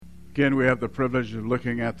Again, we have the privilege of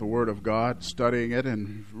looking at the Word of God, studying it,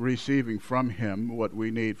 and receiving from Him what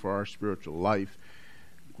we need for our spiritual life,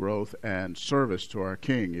 growth, and service to our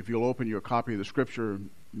King. If you'll open your copy of the Scripture,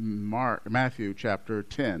 Matthew chapter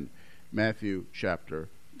 10. Matthew chapter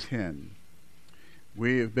 10.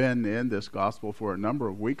 We have been in this gospel for a number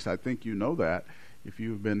of weeks. I think you know that. If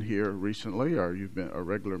you've been here recently, or you've been a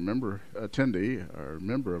regular attendee, or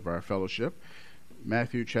member of our fellowship,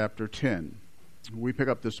 Matthew chapter 10. We pick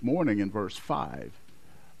up this morning in verse 5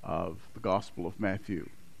 of the Gospel of Matthew.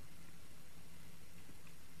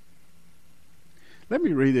 Let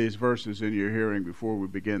me read these verses in your hearing before we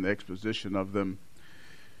begin the exposition of them.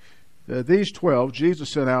 These 12 Jesus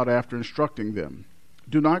sent out after instructing them.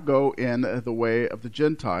 Do not go in the way of the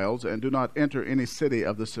Gentiles, and do not enter any city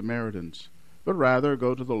of the Samaritans, but rather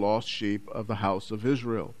go to the lost sheep of the house of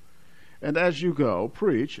Israel. And as you go,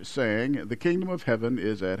 preach, saying, the kingdom of heaven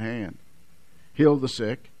is at hand. Heal the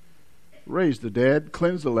sick, raise the dead,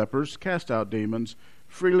 cleanse the lepers, cast out demons.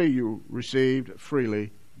 Freely you received,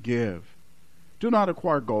 freely give. Do not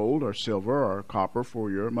acquire gold or silver or copper for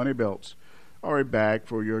your money belts, or a bag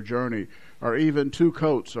for your journey, or even 2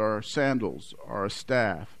 coats or sandals or a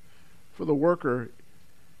staff. For the worker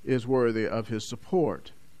is worthy of his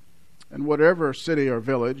support. And whatever city or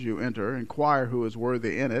village you enter, inquire who is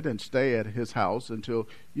worthy in it, and stay at his house until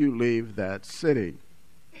you leave that city.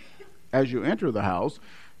 As you enter the house,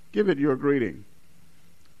 give it your greeting.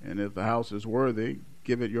 And if the house is worthy,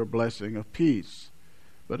 give it your blessing of peace.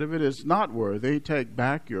 But if it is not worthy, take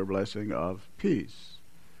back your blessing of peace.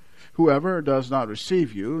 Whoever does not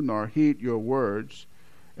receive you, nor heed your words,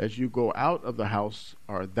 as you go out of the house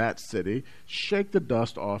or that city, shake the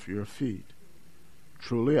dust off your feet.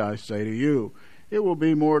 Truly I say to you, it will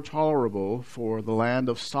be more tolerable for the land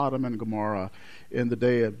of Sodom and Gomorrah in the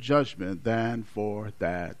day of judgment than for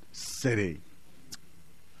that city.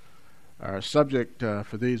 Our subject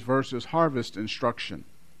for these verses, harvest instruction.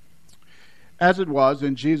 As it was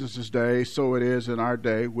in Jesus' day, so it is in our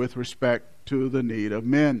day with respect to the need of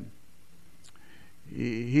men.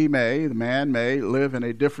 The man may live in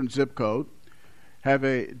a different zip code, have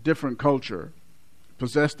a different culture,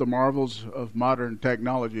 possess the marvels of modern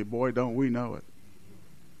technology. Boy, don't we know it.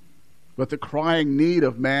 But the crying need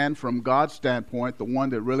of man from God's standpoint, the one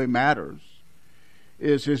that really matters,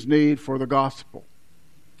 is his need for the gospel.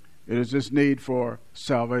 It is his need for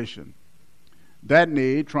salvation. That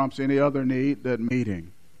need trumps any other need that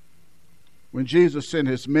meeting. When Jesus sent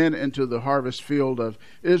his men into the harvest field of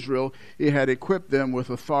Israel, he had equipped them with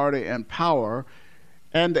authority and power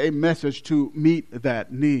and a message to meet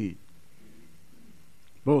that need.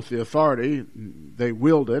 Both the authority they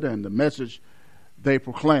wielded and the message they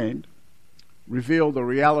proclaimed reveal the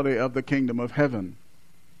reality of the kingdom of heaven.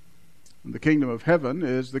 And the kingdom of heaven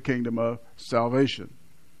is the kingdom of salvation.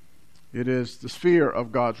 It is the sphere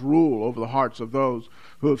of God's rule over the hearts of those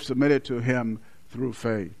who have submitted to him through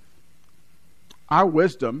faith. Our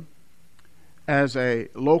wisdom as a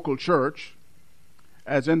local church,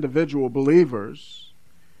 as individual believers,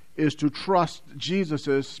 is to trust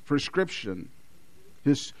Jesus' prescription,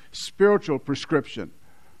 his spiritual prescription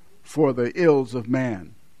for the ills of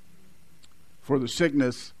man, for the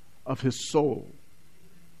sickness of his soul,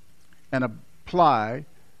 and apply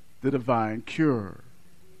the divine cure.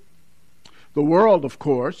 The world, of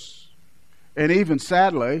course, and even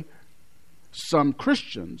sadly, some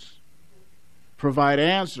Christians provide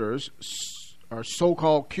answers or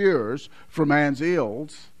so-called cures for man's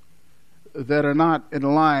ills that are not in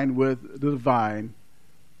line with the divine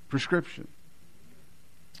prescription.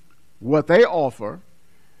 What they offer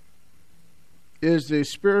is the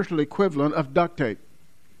spiritual equivalent of duct tape.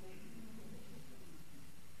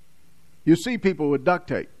 You see people with duct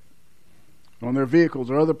tape on their vehicles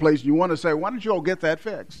or other places. You want to say, why don't you all get that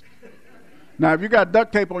fixed? Now, if you got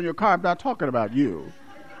duct tape on your car, I'm not talking about you.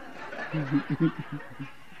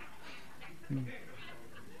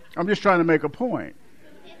 I'm just trying to make a point.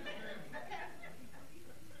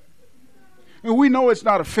 And we know it's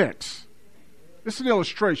not a fix. It's an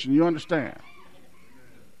illustration, you understand?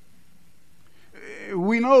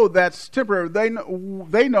 We know that's temporary. They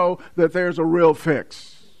know that there's a real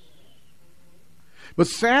fix. But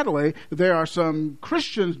sadly, there are some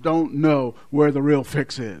Christians don't know where the real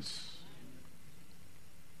fix is.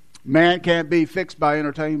 Man can't be fixed by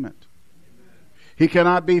entertainment. He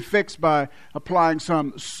cannot be fixed by applying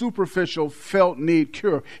some superficial felt need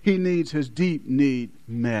cure. He needs his deep need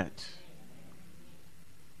met.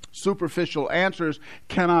 Superficial answers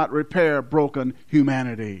cannot repair broken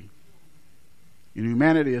humanity. And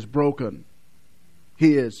humanity is broken.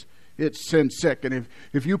 He is it's sin sick. And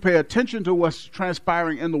if you pay attention to what's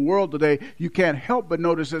transpiring in the world today, you can't help but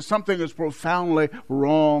notice that something is profoundly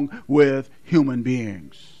wrong with human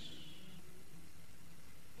beings.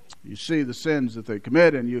 You see the sins that they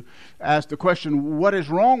commit, and you ask the question, what is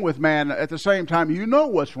wrong with man? At the same time, you know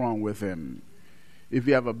what's wrong with him, if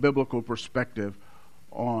you have a biblical perspective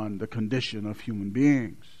on the condition of human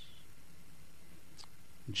beings.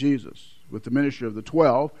 Jesus, with the ministry of the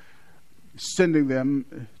 12, sending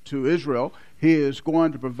them to Israel, he is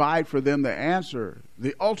going to provide for them the answer,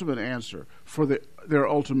 the ultimate answer for their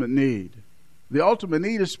ultimate need. The ultimate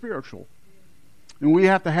need is spiritual. And we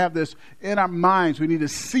have to have this in our minds. We need to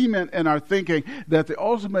cement in our thinking that the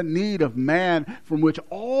ultimate need of man, from which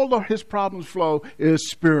all of his problems flow, is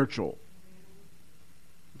spiritual.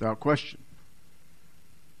 Without question.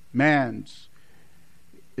 Man's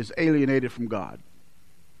is alienated from God.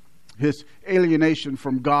 His alienation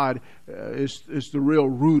from God is the real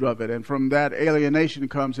root of it. And from that alienation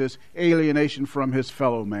comes his alienation from his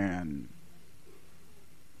fellow man.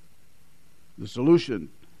 The solution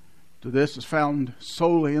to this is found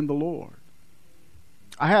solely in the Lord.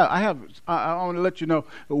 I want to let you know,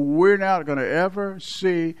 we're not going to ever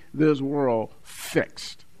see this world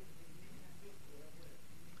fixed.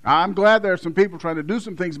 I'm glad there are some people trying to do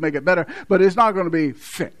some things to make it better, but it's not going to be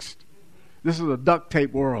fixed. This is a duct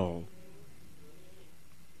tape world.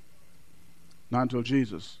 Not until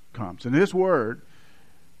Jesus comes. And his word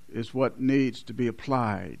is what needs to be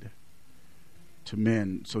applied to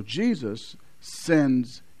men. So Jesus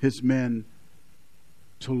sends his men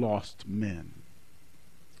to lost men.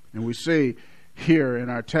 And we see here in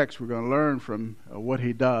our text, we're going to learn from what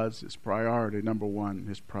he does, his priority. Number one,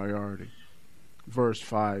 his priority. Verse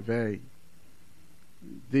 5a.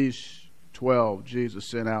 These 12 Jesus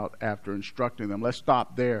sent out after instructing them. Let's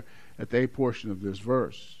stop there at the A portion of this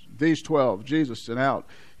verse. These 12 Jesus sent out.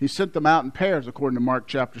 He sent them out in pairs according to Mark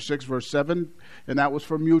chapter 6 verse 7. And that was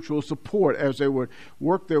for mutual support as they would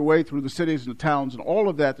work their way through the cities and the towns and all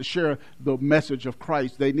of that to share the message of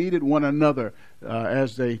Christ. They needed one another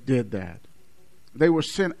as they did that. They were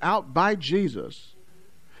sent out by Jesus.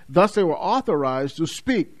 Thus they were authorized to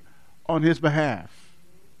speak on his behalf.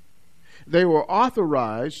 They were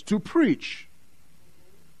authorized to preach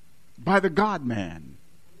by the God-man.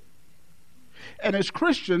 And as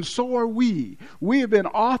Christians, so are we. We have been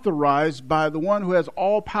authorized by the one who has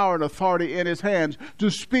all power and authority in his hands to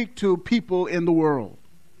speak to people in the world.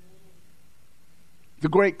 The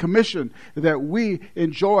Great Commission that we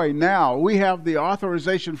enjoy now, we have the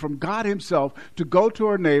authorization from God himself to go to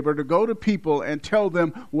our neighbor, to go to people and tell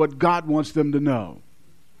them what God wants them to know.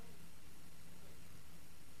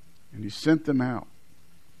 And he sent them out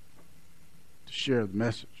to share the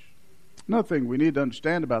message. Another thing we need to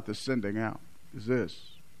understand about this sending out is this.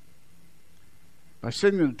 By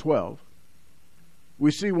sending the 12, we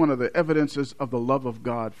see one of the evidences of the love of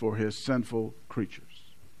God for his sinful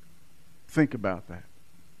creatures. Think about that.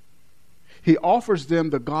 He offers them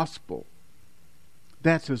the gospel.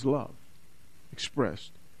 That's his love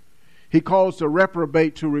expressed. He calls the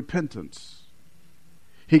reprobate to repentance.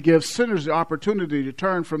 He gives sinners the opportunity to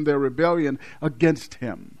turn from their rebellion against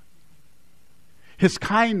him. His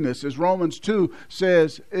kindness, as Romans 2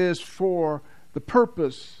 says, is for the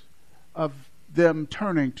purpose of them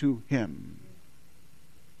turning to him.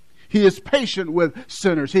 He is patient with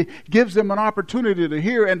sinners. He gives them an opportunity to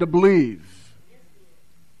hear and to believe.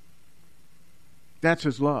 That's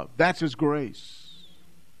his love. That's his grace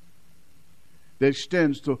that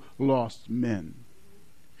extends to lost men.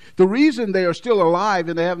 The reason they are still alive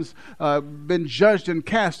and they haven't been judged and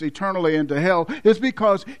cast eternally into hell is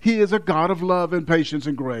because he is a God of love and patience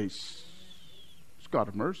and grace. He's God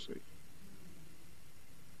of mercy.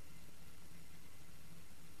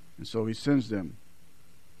 And so he sends them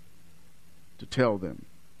to tell them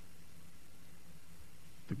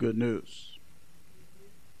the good news.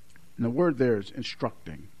 And the word there is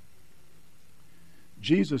instructing.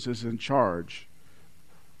 Jesus is in charge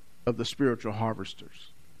of the spiritual harvesters.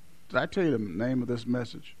 Did I tell you the name of this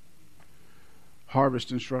message? Harvest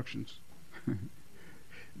Instructions.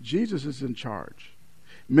 Jesus is in charge.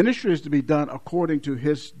 Ministry is to be done according to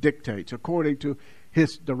his dictates, according to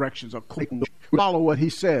his directions, according to follow what he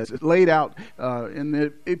says. It's laid out in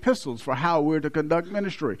the epistles for how we're to conduct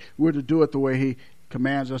ministry. We're to do it the way he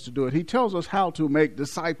commands us to do it. He tells us how to make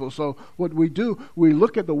disciples. So what we do, we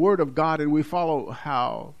look at the Word of God and we follow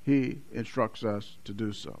how he instructs us to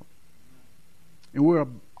do so. And we're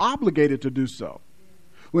obligated to do so.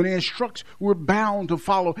 When he instructs, we're bound to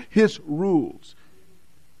follow his rules,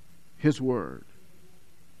 his word.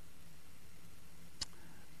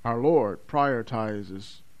 Our Lord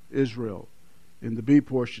prioritizes Israel in the B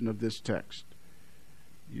portion of this text.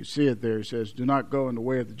 You see it there. It says, do not go in the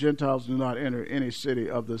way of the Gentiles, do not enter any city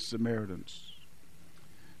of the Samaritans.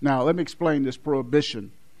 Now, let me explain this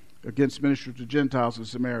prohibition against ministry to Gentiles and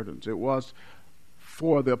Samaritans. It was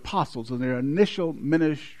for the apostles in their initial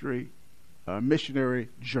missionary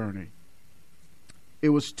journey. It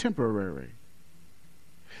was temporary.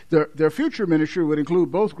 Their future ministry would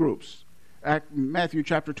include both groups. Matthew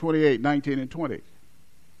chapter 28, 19 and 20.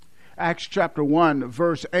 Acts chapter 1,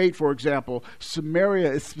 verse 8, for example,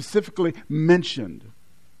 Samaria is specifically mentioned.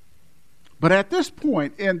 But at this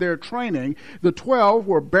point in their training, the 12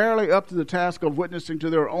 were barely up to the task of witnessing to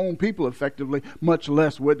their own people effectively, much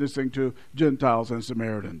less witnessing to Gentiles and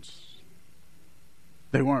Samaritans.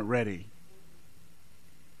 They weren't ready.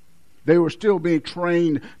 They were still being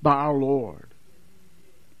trained by our Lord.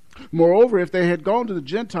 Moreover, if they had gone to the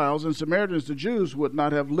Gentiles and Samaritans, the Jews would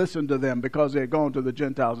not have listened to them because they had gone to the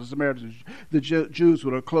Gentiles and Samaritans. The Jews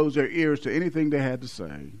would have closed their ears to anything they had to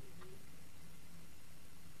say.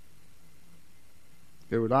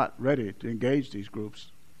 They were not ready to engage these groups,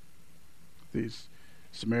 these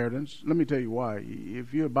Samaritans. Let me tell you why.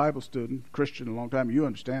 If you're a Bible student, Christian a long time, you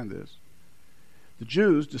understand this. The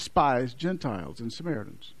Jews despised Gentiles and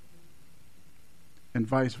Samaritans, and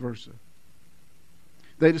vice versa.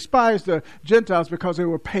 They despised the Gentiles because they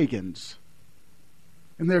were pagans,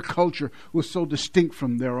 and their culture was so distinct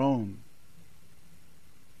from their own.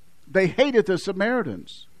 They hated the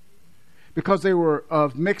Samaritans because they were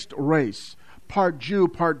of mixed race, part Jew,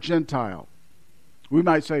 part Gentile. We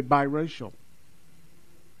might say biracial.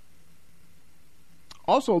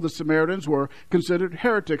 Also, the Samaritans were considered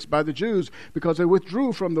heretics by the Jews because they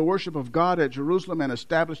withdrew from the worship of God at Jerusalem and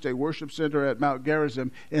established a worship center at Mount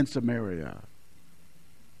Gerizim in Samaria.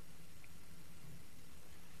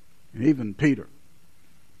 And even Peter,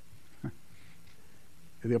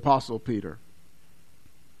 the Apostle Peter,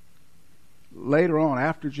 later on,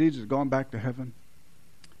 after Jesus had gone back to heaven,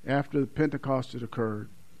 after the Pentecost had occurred,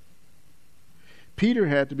 Peter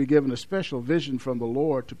had to be given a special vision from the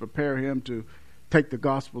Lord to prepare him to take the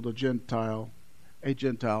gospel to a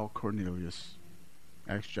Gentile Cornelius.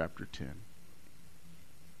 Acts chapter 10.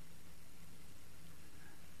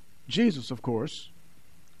 Jesus, of course,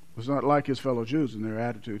 was not like his fellow Jews in their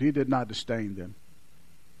attitude. He did not disdain them.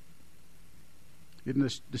 He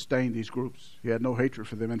didn't disdain these groups. He had no hatred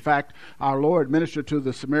for them. In fact, our Lord ministered to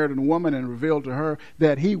the Samaritan woman and revealed to her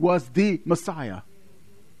that he was the Messiah.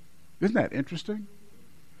 Isn't that interesting?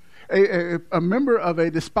 A member of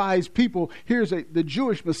a despised people hears the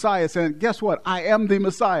Jewish Messiah saying, guess what? I am the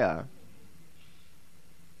Messiah.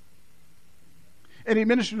 And he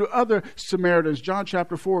ministered to other Samaritans. John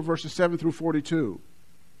chapter 4, verses 7 through 42.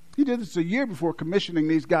 He did this a year before commissioning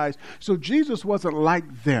these guys. So Jesus wasn't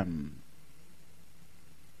like them.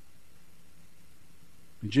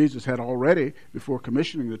 And Jesus had already, before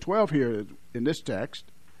commissioning the 12 here in this text,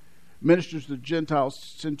 ministered to the Gentile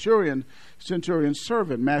centurion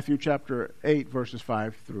servant, Matthew chapter 8, verses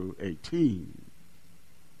 5 through 18.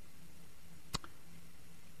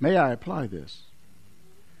 May I apply this?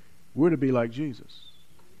 We're to be like Jesus.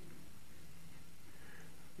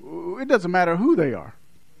 It doesn't matter who they are.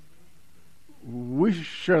 We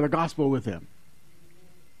share the gospel with them.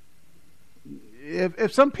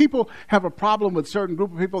 If some people have a problem with a certain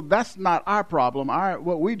group of people, that's not our problem.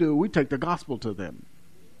 What we do, we take the gospel to them.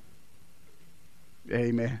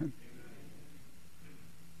 Amen.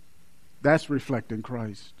 That's reflecting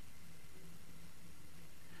Christ.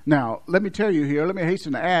 Now, let me tell you here, let me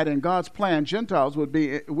hasten to add, in God's plan, Gentiles will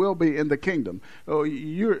be in the kingdom. Oh,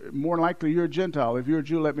 you're more likely you're a Gentile. If you're a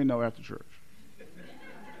Jew, let me know after church.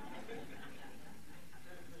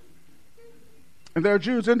 And there are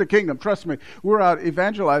Jews in the kingdom. Trust me. We were out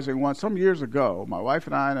evangelizing once some years ago. My wife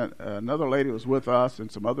and I and another lady was with us,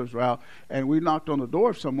 and some others were out. And we knocked on the door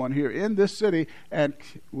of someone here in this city, and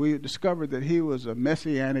we discovered that he was a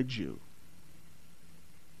Messianic Jew.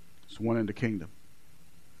 It's one in the kingdom.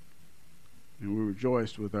 And we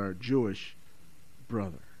rejoiced with our Jewish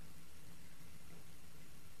brother.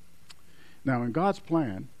 Now, in God's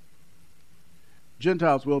plan,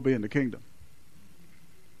 Gentiles will be in the kingdom.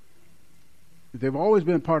 They've always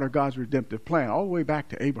been part of God's redemptive plan, all the way back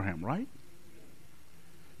to Abraham, right?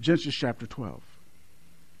 Genesis chapter 12.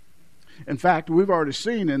 In fact, we've already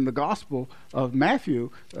seen in the Gospel of Matthew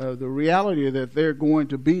the reality that they're going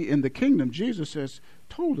to be in the kingdom. Jesus has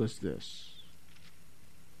told us this.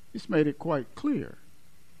 He's made it quite clear.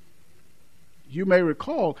 You may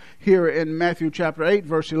recall here in Matthew chapter 8,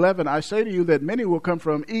 verse 11, I say to you that many will come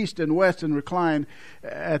from east and west and recline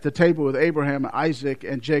at the table with Abraham, Isaac,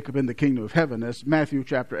 and Jacob in the kingdom of heaven. That's Matthew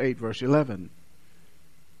chapter 8, verse 11.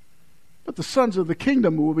 But the sons of the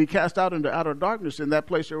kingdom will be cast out into outer darkness. In that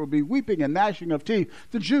place there will be weeping and gnashing of teeth.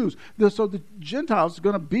 The Jews. So the Gentiles are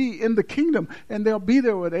going to be in the kingdom, and they'll be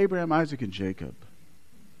there with Abraham, Isaac, and Jacob.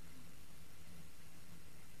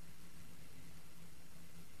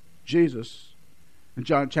 Jesus, in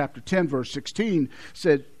John chapter 10, verse 16,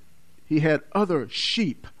 said he had other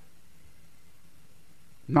sheep,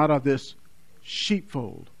 not of this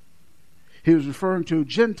sheepfold. He was referring to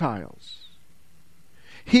Gentiles.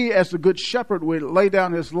 He, as the good shepherd, would lay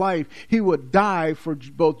down his life. He would die for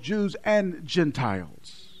both Jews and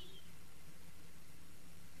Gentiles.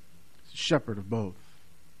 Shepherd of both.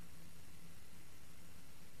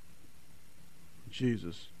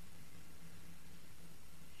 Jesus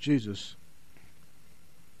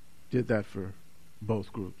did that for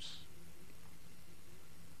both groups.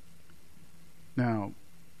 Now,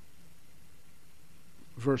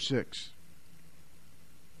 verse 6.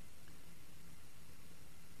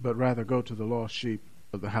 But rather go to the lost sheep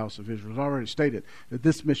of the house of Israel. It's already stated that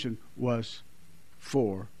this mission was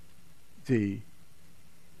for the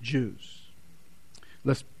Jews.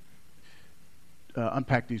 Let's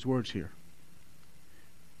unpack these words here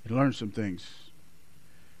and learn some things.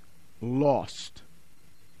 Lost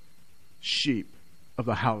sheep of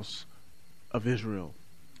the house of Israel.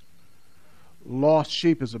 Lost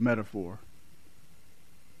sheep is a metaphor.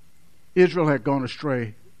 Israel had gone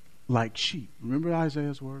astray like sheep. Remember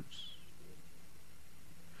Isaiah's words?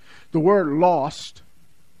 The word lost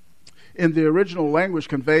in the original language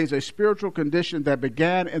conveys a spiritual condition that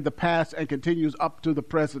began in the past and continues up to the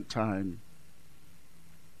present time.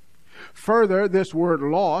 Further, this word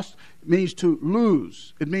lost means to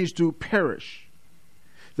lose. It means to perish.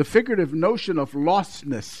 The figurative notion of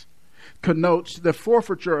lostness connotes the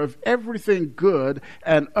forfeiture of everything good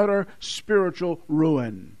and utter spiritual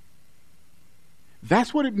ruin.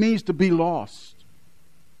 That's what it means to be lost.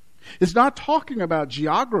 It's not talking about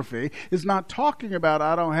geography. It's not talking about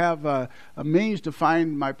I don't have a means to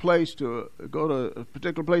find my place, to go to a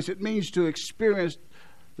particular place. It means to experience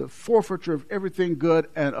the forfeiture of everything good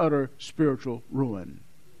and utter spiritual ruin.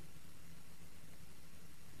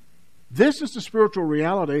 This is the spiritual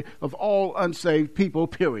reality of all unsaved people,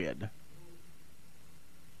 period.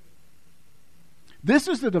 This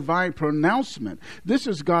is the divine pronouncement. This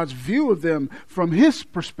is God's view of them from His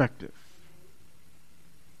perspective.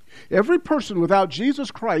 Every person without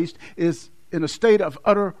Jesus Christ is in a state of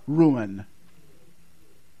utter ruin.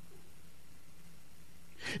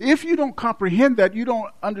 If you don't comprehend that, you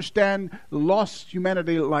don't understand lost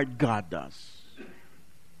humanity like God does.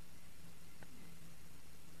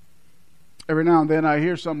 Every now and then I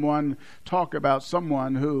hear someone talk about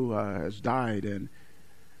someone who has died, and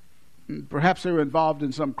perhaps they were involved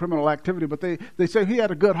in some criminal activity, but they say he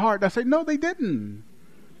had a good heart. And I say, no, they didn't.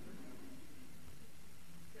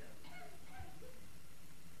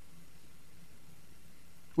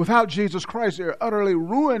 Without Jesus Christ, they're utterly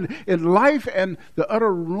ruined in life, and the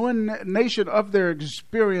utter ruination of their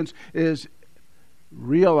experience is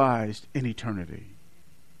realized in eternity.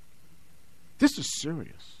 This is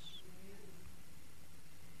serious.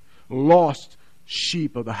 Lost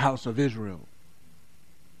sheep of the house of Israel.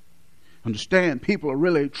 Understand, people are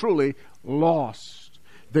really, truly lost.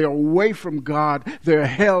 They're away from God. They're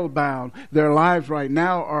hell-bound. Their lives right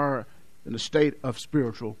now are in a state of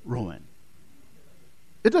spiritual ruin.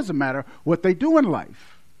 It doesn't matter what they do in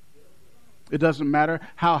life. It doesn't matter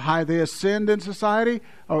how high they ascend in society,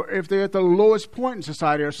 or if they're at the lowest point in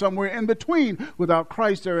society, or somewhere in between. Without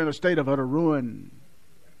Christ, they're in a state of utter ruin.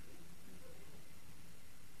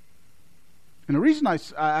 And the reason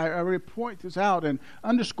I really point this out and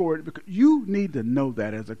underscore it, because you need to know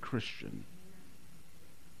that as a Christian.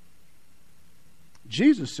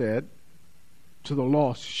 Jesus said to the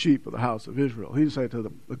lost sheep of the house of Israel, He didn't say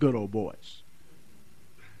to the good old boys.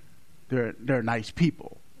 They're nice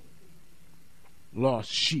people.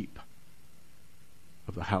 Lost sheep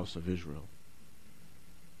of the house of Israel.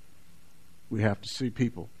 We have to see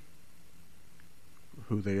people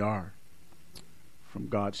for who they are from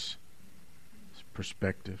God's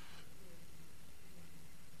perspective.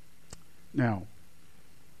 Now,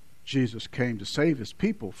 Jesus came to save His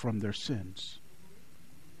people from their sins.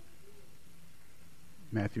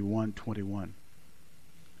 Matthew 1:21.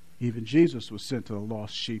 Even Jesus was sent to the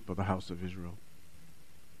lost sheep of the house of Israel.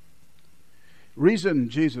 Reason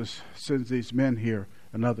Jesus sends these men here,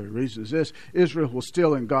 another reason is this: Israel was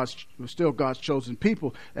still God's chosen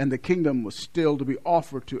people, and the kingdom was still to be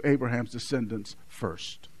offered to Abraham's descendants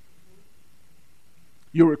first.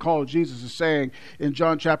 You recall Jesus is saying in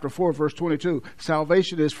John chapter 4, verse 22,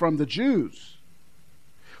 salvation is from the Jews.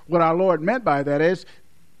 What our Lord meant by that is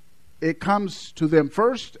it comes to them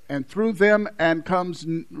first and through them and comes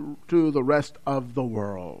to the rest of the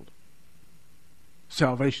world.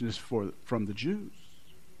 Salvation is from the Jews.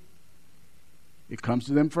 It comes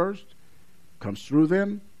to them first, comes through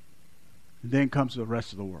them, and then comes to the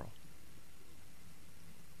rest of the world.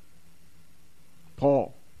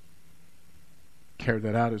 Paul carried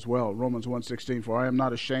that out as well. Romans 1:16, for I am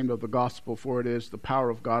not ashamed of the gospel, for it is the power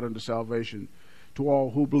of God unto salvation to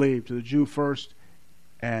all who believe, to the Jew first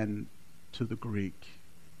and to the Greek.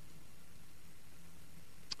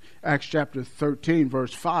 Acts chapter 13,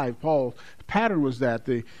 verse 5, Paul's pattern was that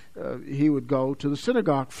he would go to the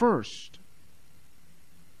synagogue first.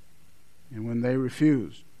 And when they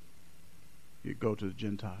refused, he'd go to the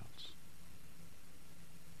Gentiles.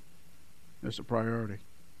 That's a priority.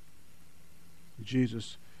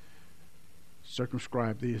 Jesus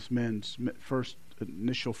circumscribed these men's first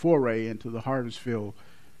initial foray into the harvest field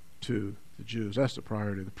to the Jews. That's the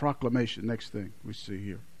priority. The proclamation, next thing we see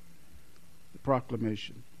here. The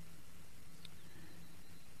proclamation.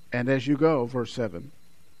 And as you go, verse 7,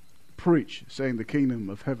 preach, saying the kingdom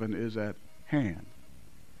of heaven is at hand.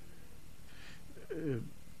 To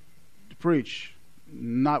preach,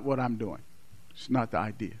 not what I'm doing. It's not the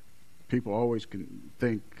idea. People always can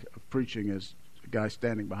think of preaching as a guy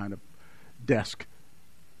standing behind a desk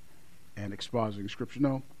and expositing Scripture.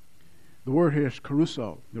 No. The word here is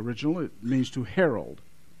caruso. The original, it means to herald.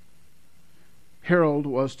 Herald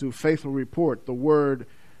was to faithfully report the word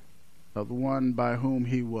of the one by whom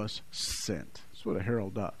he was sent. That's what a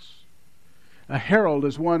herald does. A herald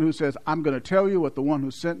is one who says, I'm going to tell you what the one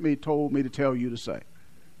who sent me told me to tell you to say.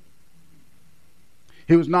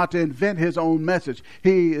 He was not to invent his own message.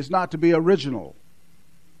 He is not to be original.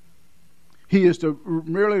 He is to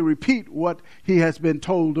merely repeat what he has been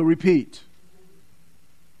told to repeat.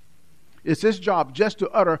 It's his job just to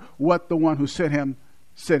utter what the one who sent him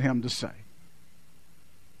to say.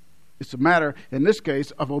 It's a matter, in this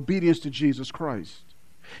case, of obedience to Jesus Christ.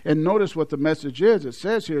 And notice what the message is. It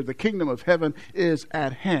says here, the kingdom of heaven is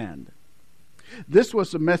at hand. This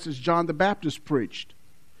was the message John the Baptist preached.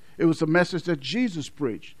 It was the message that Jesus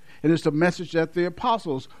preached. And it's the message that the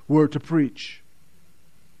apostles were to preach.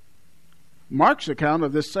 Mark's account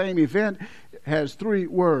of this same event has three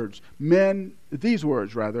words. Men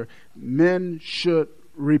should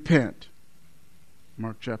repent.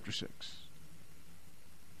 Mark chapter 6.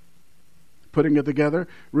 Putting it together,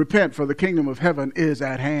 repent, for the kingdom of heaven is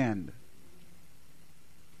at hand.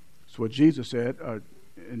 That's what Jesus said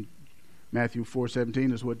in Matthew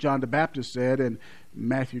 4:17, is what John the Baptist said in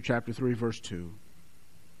Matthew chapter 3, verse 2.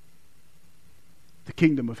 The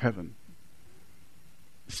kingdom of heaven,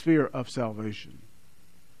 sphere of salvation,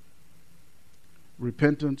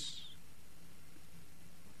 repentance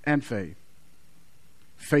and faith.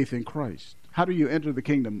 Faith in Christ. How do you enter the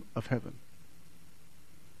kingdom of heaven?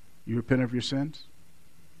 You repent of your sins,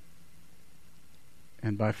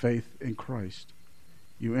 and by faith in Christ,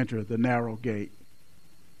 you enter the narrow gate.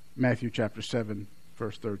 Matthew chapter 7,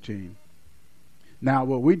 verse 13. Now,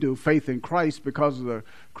 what we do, faith in Christ, because of the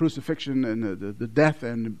crucifixion and the death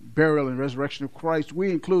and burial and resurrection of Christ,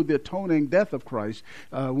 we include the atoning death of Christ.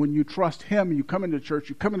 When you trust Him, you come into church,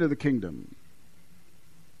 you come into the kingdom.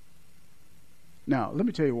 Now, let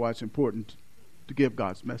me tell you why it's important to give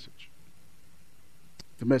God's message.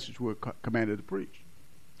 The message we're commanded to preach.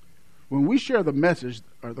 When we share the message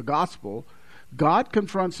or the gospel, God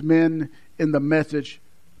confronts men in the message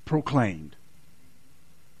proclaimed.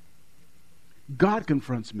 God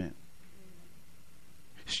confronts men.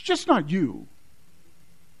 It's just not you.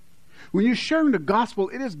 When you're sharing the gospel,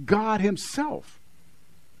 it is God Himself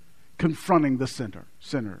confronting the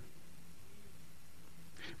sinner.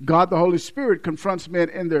 God the Holy Spirit confronts men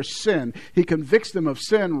in their sin. He convicts them of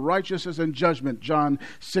sin, righteousness, and judgment. John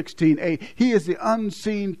 16:8. He is the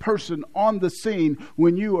unseen person on the scene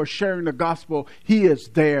when you are sharing the gospel. He is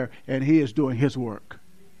there and He is doing His work.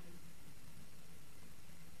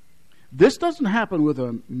 This doesn't happen with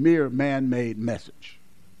a mere man-made message.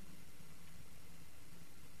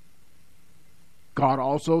 God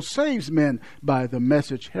also saves men by the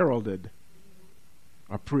message heralded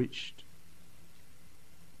or preached.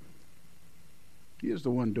 He is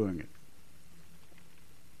the one doing it.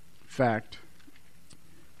 In fact,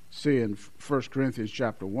 see in 1 Corinthians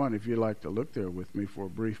chapter 1, if you'd like to look there with me for a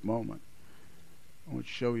brief moment, I want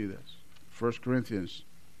to show you this. 1 Corinthians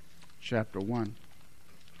chapter 1,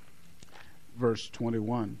 verse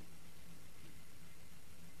 21.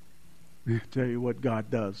 I'll tell you what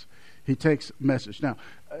God does. He takes a message. Now,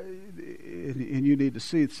 and you need to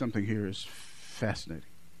see something here is fascinating.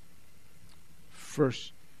 1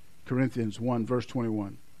 Corinthians 1, verse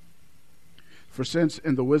 21. For since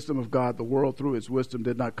in the wisdom of God, the world through its wisdom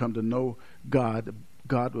did not come to know God,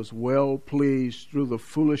 God was well pleased through the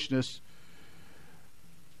foolishness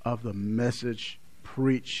of the message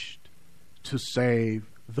preached to save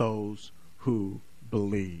those who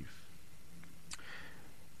believe.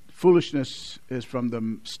 Foolishness is from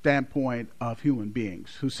the standpoint of human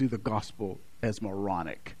beings who see the gospel as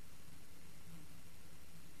moronic.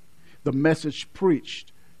 The message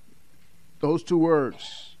preached, those two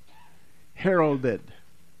words, heralded,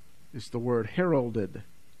 is the word heralded.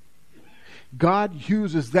 God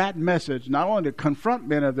uses that message not only to confront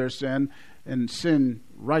men of their sin and sin,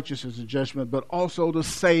 righteousness, and judgment, but also to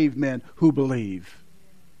save men who believe.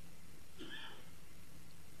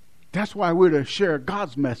 That's why we're to share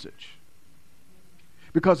God's message.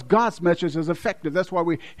 Because God's message is effective. That's why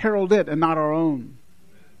we herald it and not our own.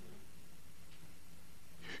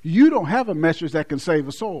 You don't have a message that can save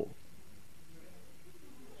a soul.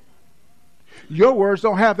 Your words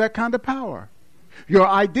don't have that kind of power. Your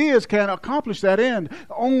ideas can't accomplish that end.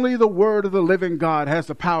 Only the word of the living God has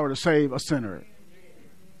the power to save a sinner.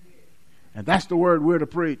 And that's the word we're to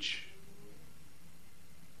preach.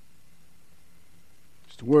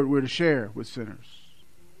 It's the word we're to share with sinners.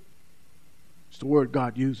 It's the word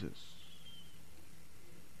God uses.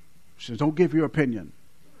 He says, don't give your opinion.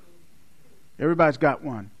 Everybody's got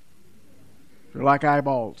one. They're like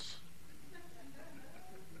eyeballs.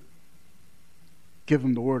 Give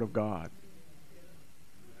them the word of God.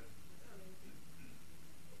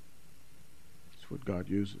 That's what God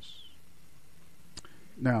uses.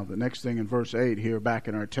 Now, the next thing in verse 8 here, back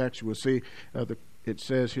in our text, we'll see it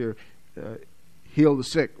says here, heal the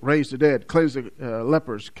sick, raise the dead, cleanse the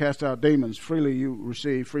lepers, cast out demons. Freely you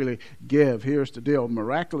receive, freely give. Here's the deal.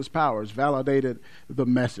 Miraculous powers validated the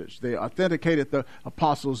message. They authenticated the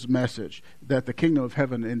apostles' message that the kingdom of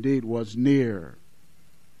heaven indeed was near.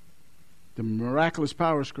 The miraculous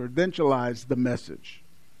powers credentialized the message.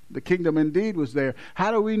 The kingdom indeed was there.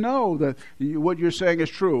 How do we know that what you're saying is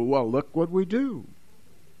true? Well, look what we do.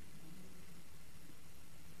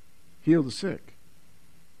 Heal the sick.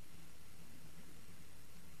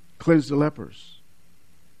 Cleanse the lepers.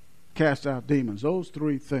 Cast out demons. Those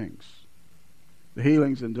three things, the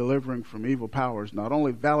healings and delivering from evil powers, not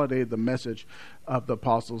only validated the message of the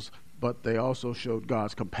apostles, but they also showed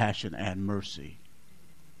God's compassion and mercy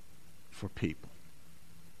for people.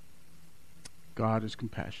 God is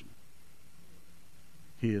compassionate.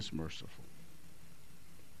 He is merciful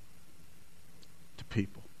to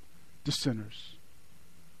people, to sinners.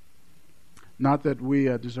 Not that we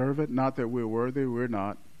deserve it, not that we're worthy, we're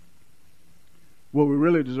not. What we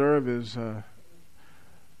really deserve is a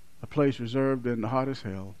place reserved in the hottest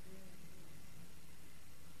hell.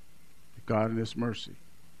 God in His mercy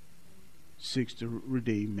seeks to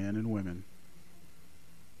redeem men and women.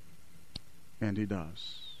 And He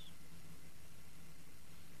does.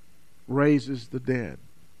 Raises the dead,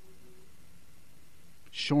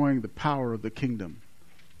 showing the power of the kingdom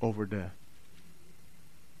over death.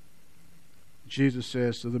 Jesus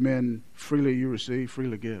says to the men, freely you receive,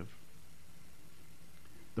 freely give.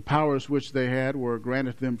 The powers which they had were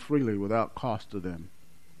granted them freely without cost to them.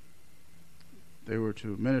 They were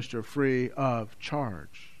to minister free of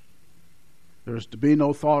charge. There was to be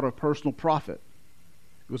no thought of personal profit.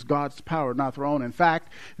 It was God's power, not their own. In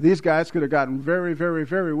fact, these guys could have gotten very, very,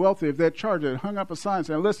 very wealthy if they'd charged it and hung up a sign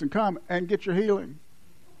saying, listen, come and get your healing.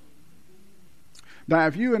 Now,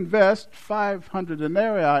 if you invest 500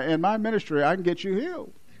 denarii in my ministry, I can get you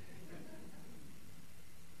healed.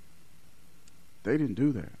 They didn't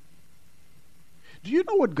do that. Do you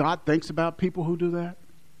know what God thinks about people who do that?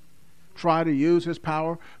 Try to use His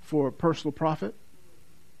power for personal profit?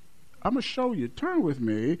 I'm going to show you. Turn with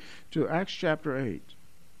me to Acts chapter 8.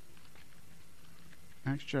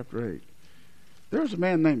 Acts chapter 8. There's a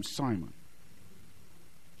man named Simon.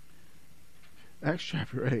 Acts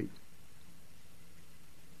chapter 8.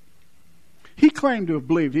 He claimed to have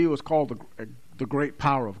believed he was called the great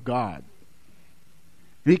power of God.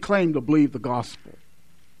 He claimed to believe the gospel.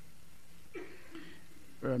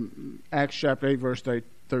 Acts chapter 8, verse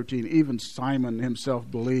 13, even Simon himself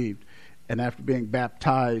believed. And after being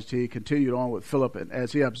baptized, he continued on with Philip. And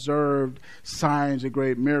as he observed signs and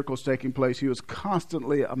great miracles taking place, he was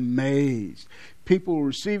constantly amazed. People were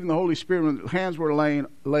receiving the Holy Spirit when hands were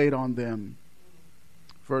laid on them.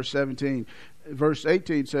 Verse 17. Verse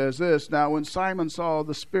 18 says this, now when Simon saw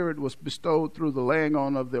the Spirit was bestowed through the laying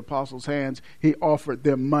on of the apostles' hands, he offered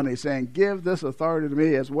them money, saying, give this authority to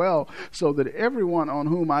me as well, so that everyone on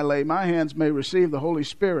whom I lay my hands may receive the Holy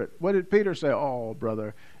Spirit. What did Peter say? Oh,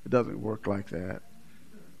 brother, it doesn't work like that.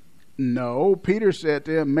 No, Peter said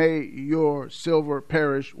to him, may your silver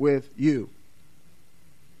perish with you.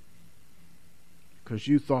 because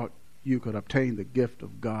you thought you could obtain the gift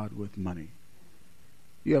of God with money.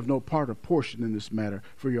 You have no part or portion in this matter,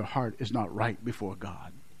 for your heart is not right before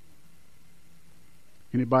God.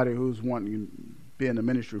 Anybody who's wanting to be in the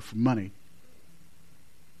ministry for money,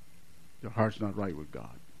 your heart's not right with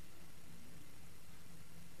God.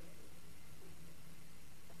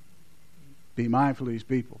 Be mindful of these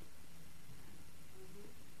people.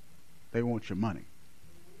 They want your money.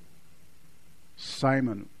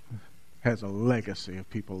 Simon has a legacy of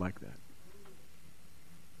people like that.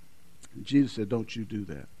 And Jesus said, don't you do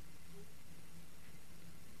that.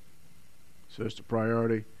 So there's the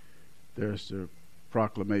priority. There's the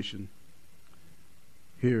proclamation.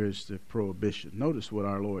 Here is the prohibition. Notice what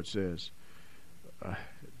our Lord says.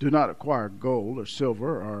 Do not acquire gold or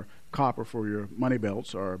silver or copper for your money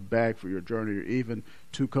belts or a bag for your journey or even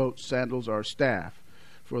 2 coats, sandals, or a staff,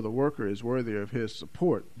 for the worker is worthy of his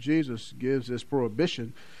support. Jesus gives this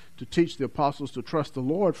prohibition to teach the apostles to trust the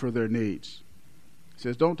Lord for their needs. He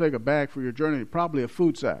says, don't take a bag for your journey, probably a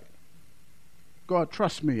food sack. God,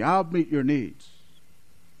 trust me, I'll meet your needs.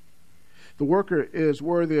 The worker is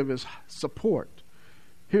worthy of his support.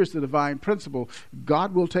 Here's the divine principle.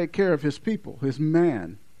 God will take care of his people, his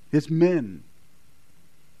men.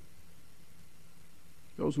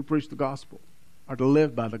 Those who preach the gospel are to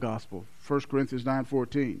live by the gospel. 1 Corinthians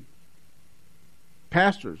 9:14.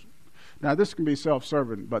 Pastors. Now this can be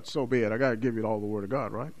self-serving, but so be it. I got to give you all the word of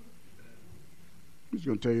God, right? I'm just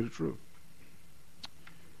going to tell you the truth.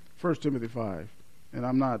 1 Timothy 5. And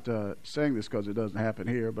I'm not saying this because it doesn't happen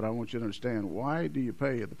here, but I want you to understand, why do you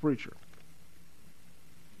pay the preacher?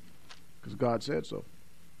 Because God said so.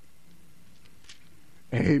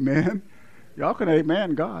 Amen. Y'all can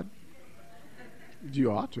amen God.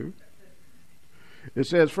 You ought to. It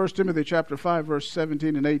says, 1 Timothy chapter 5, verse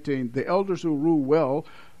 17 and 18, the elders who rule well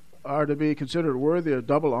are to be considered worthy of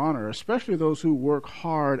double honor, especially those who work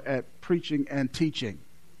hard at preaching and teaching.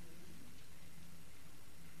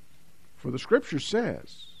 For the scripture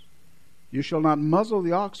says, you shall not muzzle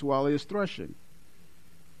the ox while he is threshing,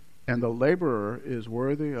 and the laborer is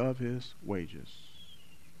worthy of his wages.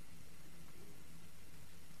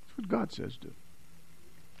 That's what God says do.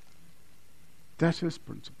 That's his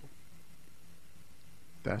principle.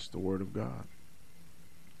 That's the word of God.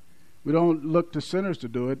 We don't look to sinners to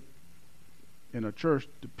do it. In a church,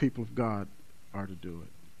 the people of God are to do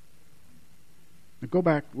it. Now go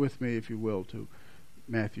back with me, if you will, to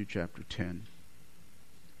Matthew chapter 10.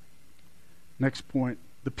 Next point,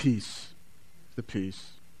 the peace. The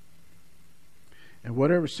peace. And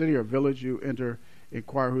whatever city or village you enter,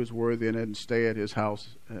 inquire who is worthy in it and stay at his house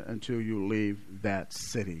until you leave that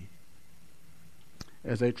city.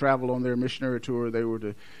 As they traveled on their missionary tour, they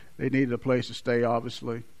needed a place to stay,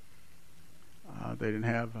 obviously. They didn't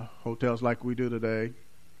have hotels like we do today.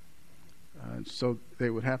 So they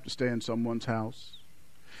would have to stay in someone's house.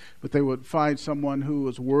 But they would find someone who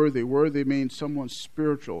was worthy. Worthy means someone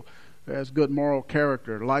spiritual, has good moral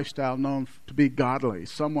character, lifestyle known to be godly,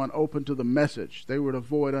 someone open to the message. They would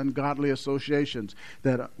avoid ungodly associations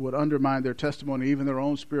that would undermine their testimony, even their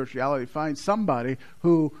own spirituality. Find somebody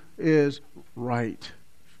who is right,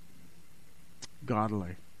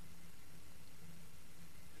 godly.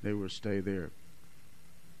 They would stay there.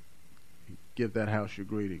 Give that house your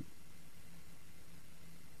greeting.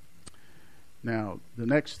 Now, the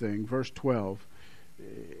next thing, verse 12,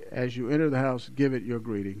 as you enter the house, give it your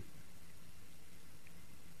greeting.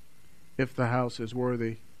 If the house is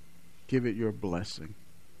worthy, give it your blessing.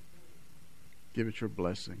 Give it your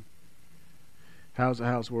blessing. How's the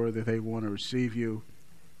house worthy? They want to receive you.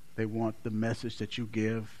 They want the message that you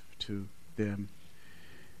give to them.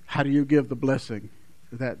 How do you give the blessing?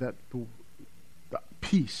 The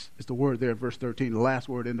peace is the word there in verse 13, the last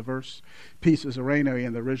word in the verse. Peace is eirene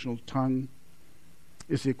in the original tongue.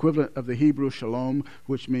 It's the equivalent of the Hebrew shalom,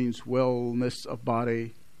 which means wellness of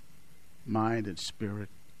body, mind, and spirit.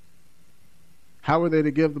 How are they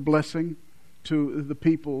to give the blessing to the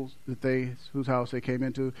people whose house they came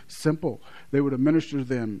into? Simple. They were to minister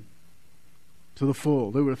them to the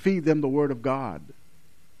full. They were to feed them the word of God.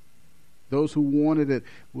 Those who wanted it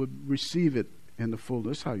would receive it in the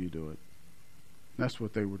fullness. That's how you do it. That's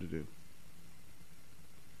what they were to do.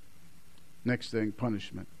 Next thing,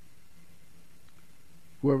 punishment.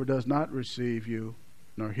 Whoever does not receive you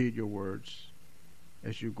nor heed your words,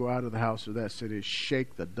 as you go out of the house of that city,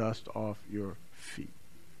 shake the dust off your feet.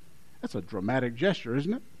 That's a dramatic gesture,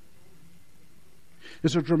 isn't it?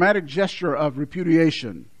 It's a dramatic gesture of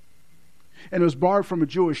repudiation. And it was borrowed from a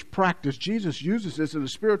Jewish practice. Jesus uses this in a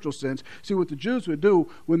spiritual sense. See, what the Jews would do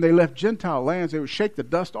when they left Gentile lands, they would shake the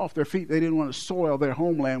dust off their feet. They didn't want to soil their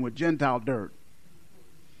homeland with Gentile dirt.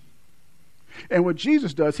 And what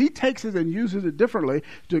Jesus does, he takes it and uses it differently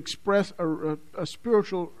to express a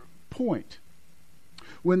spiritual point.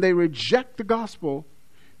 When they reject the gospel,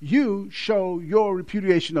 you show your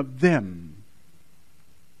repudiation of them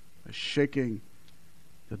by shaking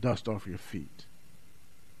the dust off your feet.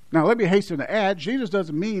 Now, let me hasten to add, Jesus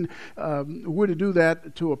doesn't mean we're to do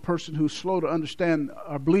that to a person who's slow to understand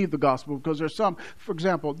or believe the gospel, because there's some, for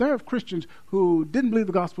example, there are Christians who didn't believe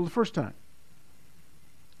the gospel the first time,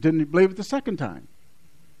 didn't believe it the second time,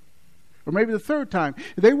 or maybe the third time.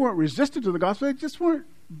 They weren't resistant to the gospel, they just weren't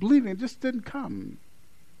believing, it just didn't come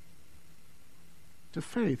to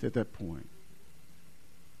faith at that point.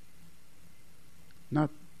 Not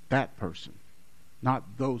that person,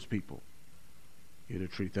 not those people you're to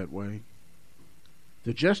treat that way.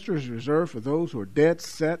 The gesture is reserved for those who are dead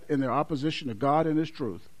set in their opposition to God and His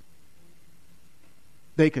truth.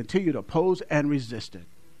 They continue to oppose and resist it.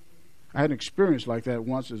 I had an experience like that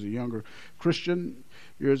once as a younger Christian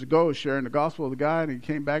years ago. I was sharing the gospel with a guy, and he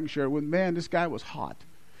came back and shared with me. Man, this guy was hot.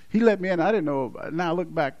 He let me in. I didn't know. Now I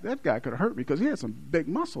look back, that guy could have hurt me because he had some big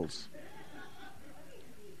muscles.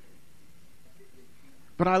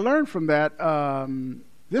 But I learned from that,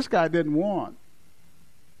 this guy didn't want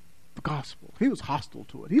the gospel. He was hostile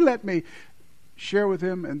to it. He let me share with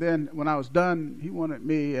him, and then when I was done, he wanted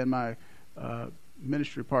me and my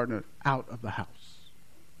ministry partner out of the house.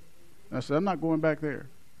 And I said, I'm not going back there.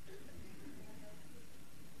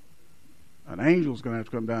 An angel's going to have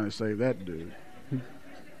to come down and save that dude.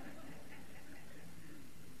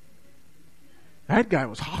 That guy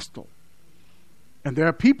was hostile. And there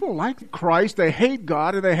are people like Christ, they hate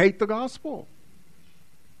God and they hate the gospel.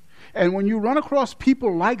 And when you run across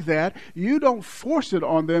people like that, you don't force it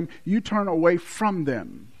on them, you turn away from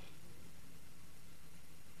them.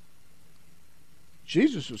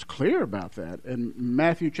 Jesus was clear about that. In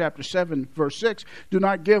Matthew chapter 7, verse 6, do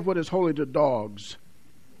not give what is holy to dogs.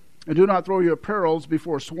 And do not throw your pearls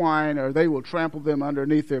before swine, or they will trample them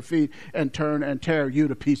underneath their feet and turn and tear you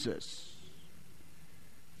to pieces.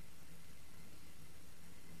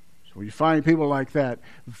 So when you find people like that,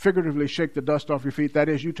 figuratively shake the dust off your feet, that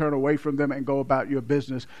is, you turn away from them and go about your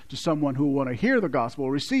business to someone who will want to hear the gospel,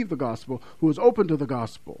 receive the gospel, who is open to the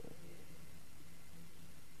gospel.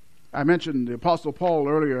 I mentioned the Apostle Paul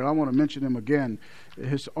earlier, and I want to mention him again.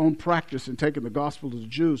 His own practice in taking the gospel to the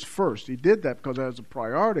Jews first. He did that because as a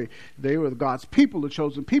priority, they were God's people, the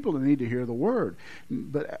chosen people that need to hear the word.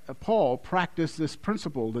 But Paul practiced this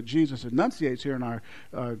principle that Jesus enunciates here in our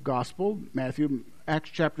gospel, Acts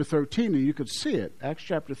chapter 13, and you could see it, Acts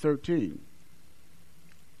chapter 13.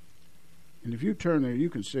 And if you turn there, you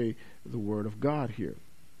can see the word of God here.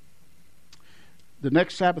 The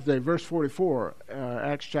next Sabbath day, verse 44,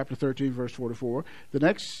 Acts chapter 13, verse 44. The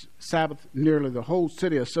next Sabbath, nearly the whole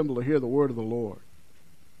city assembled to hear the word of the Lord.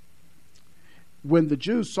 When the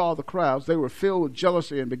Jews saw the crowds, they were filled with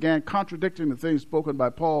jealousy and began contradicting the things spoken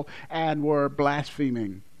by Paul and were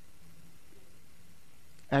blaspheming.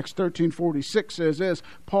 Acts 13:46 says this,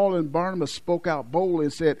 Paul and Barnabas spoke out boldly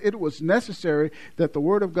and said, it was necessary that the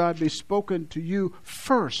word of God be spoken to you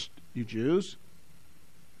first, you Jews.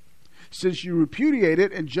 Since you repudiate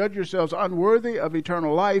it and judge yourselves unworthy of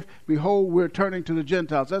eternal life, behold, we're turning to the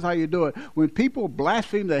Gentiles. That's how you do it. When people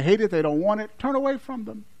blaspheme, they hate it, they don't want it, turn away from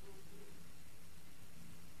them.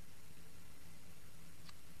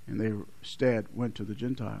 And they instead went to the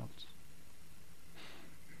Gentiles.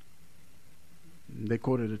 And they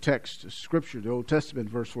quoted a text, a scripture, the Old Testament,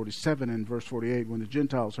 verse 47 and verse 48. When the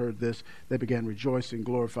Gentiles heard this, they began rejoicing,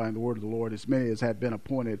 glorifying the word of the Lord. As many as had been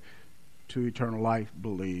appointed to eternal life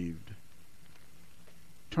believed.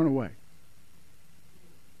 Turn away.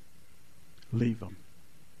 Leave them.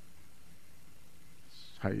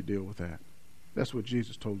 That's how you deal with that. That's what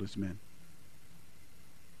Jesus told his men.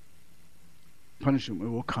 Punishment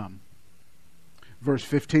will come. Verse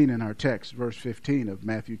 15 in our text, verse 15 of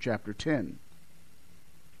Matthew chapter 10.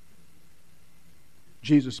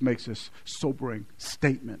 Jesus makes this sobering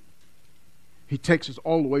statement. He takes us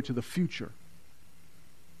all the way to the future,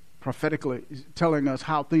 prophetically telling us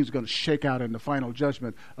how things are going to shake out in the final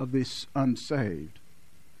judgment of this unsaved.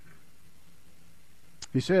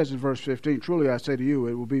 He says in verse 15, truly I say to you,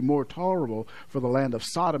 it will be more tolerable for the land of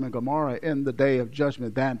Sodom and Gomorrah in the day of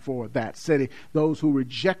judgment than for that city. Those who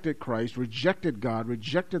rejected Christ, rejected God,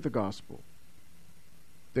 rejected the gospel,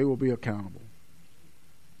 they will be accountable.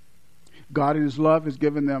 God in his love has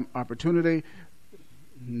given them opportunity.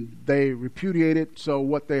 They repudiate it, so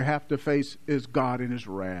what they have to face is God in his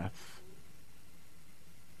wrath.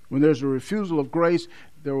 When there's a refusal of grace,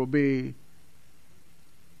 there will be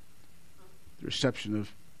the reception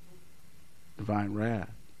of divine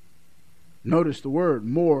wrath. Notice the word,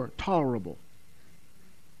 more tolerable.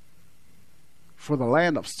 for the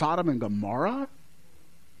land of Sodom and Gomorrah?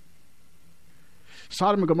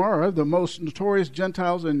 Sodom and Gomorrah, the most notorious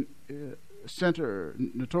Gentiles and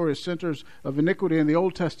notorious centers of iniquity in the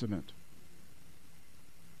Old Testament.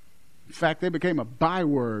 In fact, they became a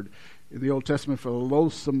byword in the Old Testament for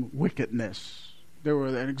loathsome wickedness. They were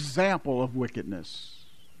an example of wickedness.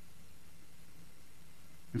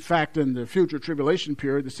 In fact, in the future tribulation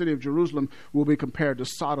period, the city of Jerusalem will be compared to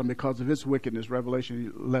Sodom because of its wickedness,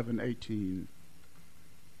 Revelation 11:18.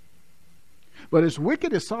 But as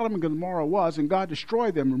wicked as Sodom and Gomorrah was, and God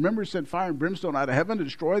destroyed them, remember, He sent fire and brimstone out of heaven to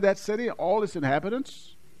destroy that city, all its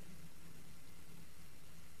inhabitants?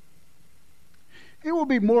 It will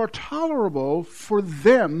be more tolerable for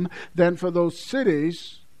them than for those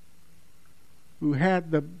cities who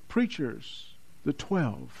had the preachers, the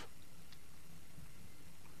 12.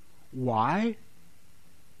 Why?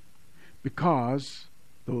 Because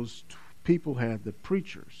those people had the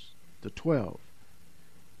preachers, the 12,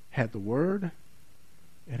 had the word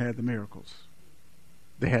and had the miracles.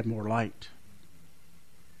 They had more light.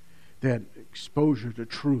 They had exposure to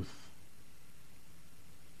truth.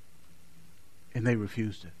 And they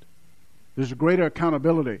refused it. There's a greater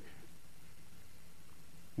accountability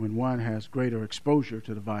when one has greater exposure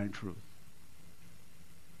to divine truth.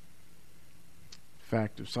 In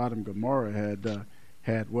fact, if Sodom and Gomorrah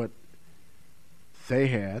had what they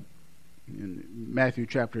had, in Matthew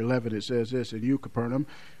chapter 11 it says this, "And you, Capernaum,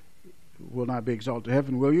 will not be exalted to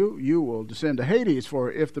heaven, will you? You will descend to Hades.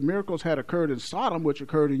 For if the miracles had occurred in Sodom, which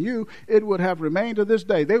occurred in you, it would have remained to this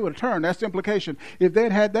day." They would have turned. That's the implication. If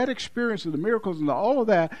they'd had that experience of the miracles and all of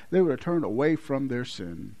that, they would have turned away from their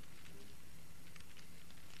sin.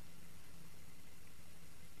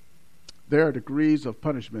 There are degrees of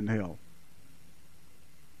punishment in hell.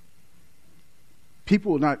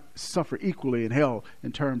 People will not suffer equally in hell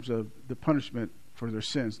in terms of the punishment for their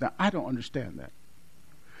sins. Now, I don't understand that.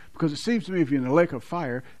 Because it seems to me if you're in a lake of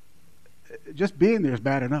fire, just being there is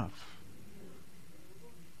bad enough.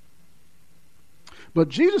 But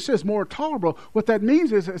Jesus says more tolerable. What that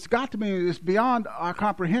means is it's got to be it's beyond our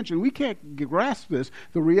comprehension. We can't grasp this.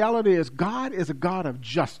 The reality is God is a God of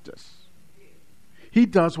justice. He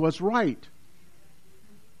does what's right.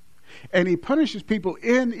 And He punishes people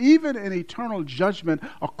even in eternal judgment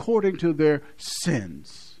according to their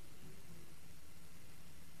sins.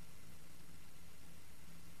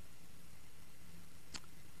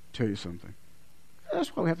 Tell you something.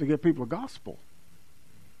 That's why we have to give people a gospel.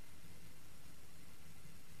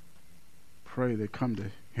 Pray they come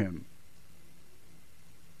to Him.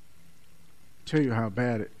 Tell you how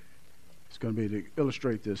bad it's going to be to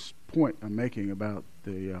illustrate this point I'm making about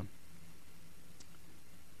the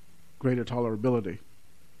greater tolerability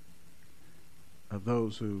of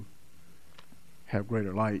those who have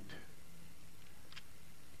greater light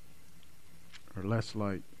or less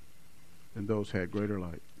light than those who had greater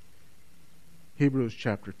light. Hebrews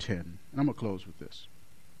chapter 10. And I'm going to close with this.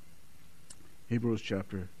 Hebrews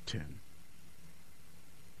chapter 10.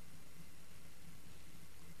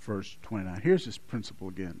 Verse 29. Here's this principle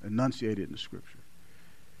again, enunciated in the Scripture.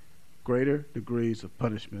 Greater degrees of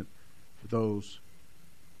punishment for those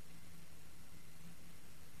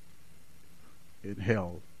in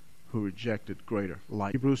hell who rejected greater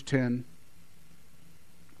light. Hebrews 10,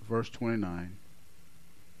 verse 29.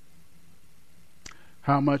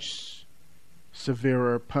 How much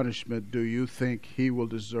severer punishment do you think he will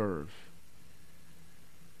deserve,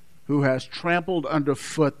 who has trampled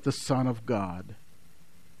underfoot the Son of God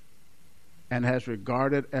and has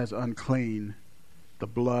regarded as unclean the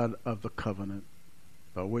blood of the covenant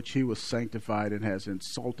by which he was sanctified and has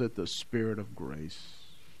insulted the Spirit of grace?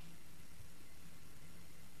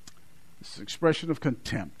 It's an expression of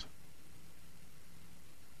contempt.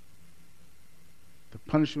 The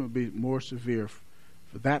punishment would be more severe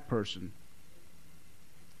for that person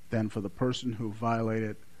than for the person who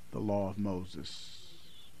violated the law of Moses.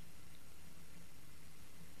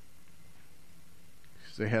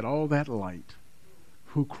 Because they had all that light,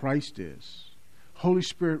 who Christ is. Holy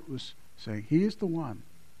Spirit was saying, He is the one.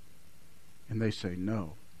 And they say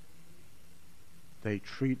no. They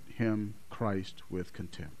treat Him, Christ, with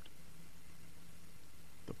contempt.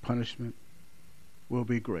 The punishment will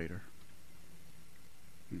be greater.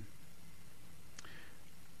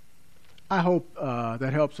 I hope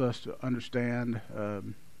that helps us to understand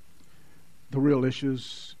the real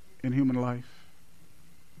issues in human life.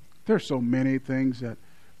 There's so many things that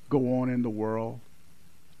go on in the world.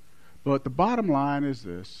 But the bottom line is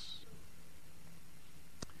this.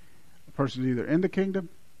 A person is either in the kingdom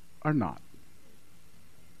or not.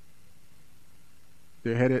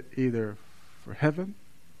 They're headed either for heaven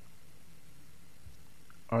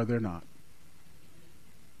or they're not.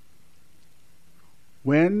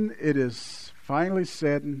 When it is finally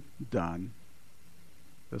said and done,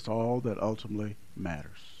 that's all that ultimately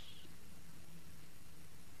matters.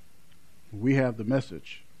 We have the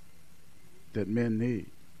message that men need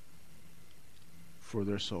for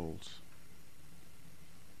their souls.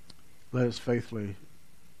 Let us faithfully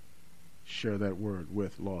share that word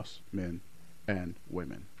with lost men and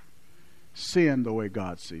women. Seeing the way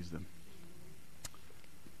God sees them.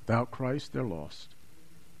 Without Christ, they're lost.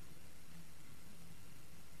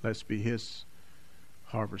 Let's be his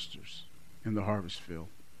harvesters in the harvest field.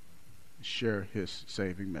 Share his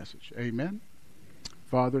saving message. Amen.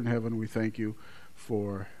 Father in heaven, we thank you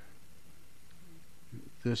for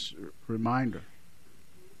this reminder,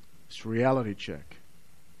 this reality check.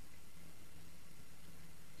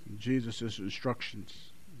 Jesus' instructions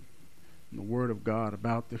in the Word of God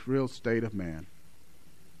about the real state of man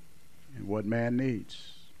and what man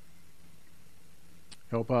needs.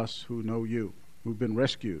 Help us who know you, who've been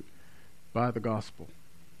rescued by the gospel,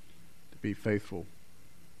 to be faithful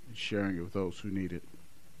in sharing it with those who need it.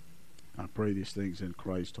 I pray these things in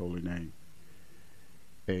Christ's holy name.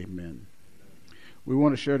 Amen. We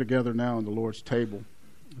want to share together now in the Lord's table.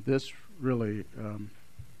 This really